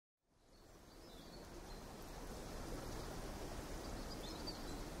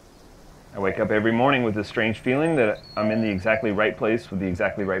I wake up every morning with this strange feeling that I'm in the exactly right place with the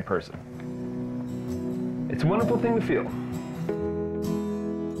exactly right person. It's a wonderful thing to feel.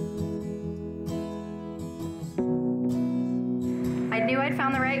 I knew I'd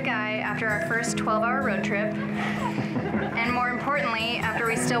found the right guy after our first 12-hour road trip. And more importantly, after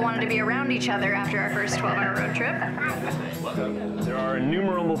we still wanted to be around each other after our first 12-hour road trip. There are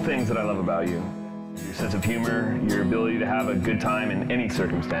innumerable things that I love about you. Your sense of humor, your ability to have a good time in any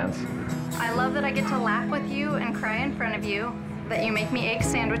circumstance. I love that I get to laugh with you and cry in front of you, that you make me egg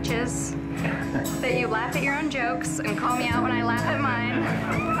sandwiches, that you laugh at your own jokes and call me out when I laugh at mine.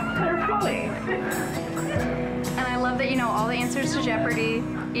 They're funny. And I love that you know all the answers to Jeopardy,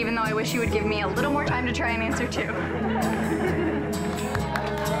 even though I wish you would give me a little more time to try and answer too.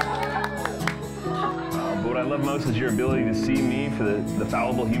 But what I love most is your ability to see me for the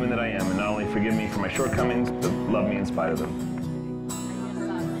fallible human that I am, and not only forgive me for my shortcomings, but love me in spite of them.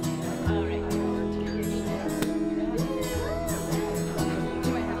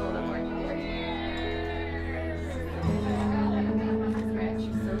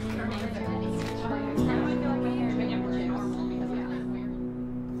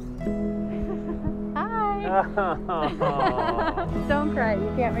 Don't cry,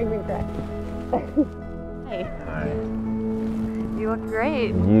 you can't make me cry. Hey. Hi. You look great.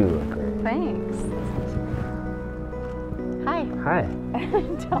 You look great. Thanks. Hi. Hi.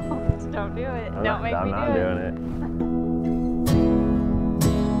 Don't do it. Don't make me do it. I'm not doing it.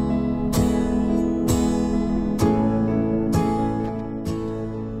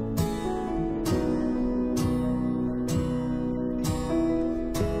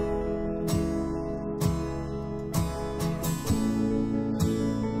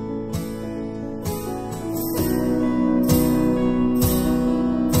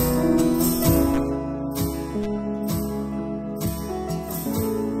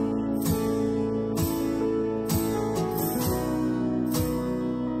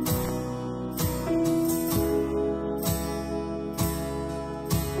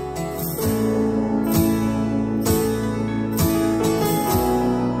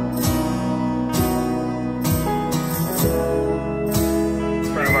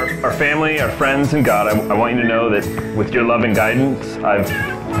 Our family, our friends, and God, I want you to know that with your love and guidance, I've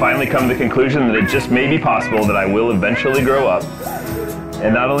finally come to the conclusion that it just may be possible that I will eventually grow up.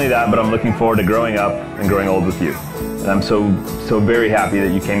 And not only that, but I'm looking forward to growing up and growing old with you. And I'm so very happy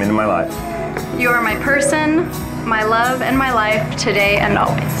that you came into my life. You are my person, my love, and my life today and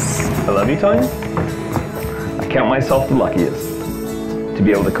always. I love you, Tonya. I count myself the luckiest to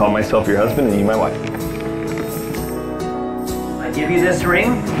be able to call myself your husband and you my wife. I give you this ring.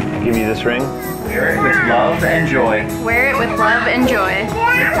 I give you this ring. Wear it with love and joy. Wear it with love and joy.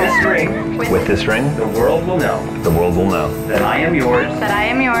 With this ring. With this ring, The world will know. the world will know. That I am yours. That I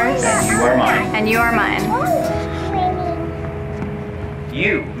am yours. And you are mine. And you are mine.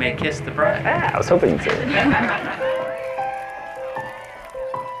 You may kiss the bride. I was hoping you'd say it.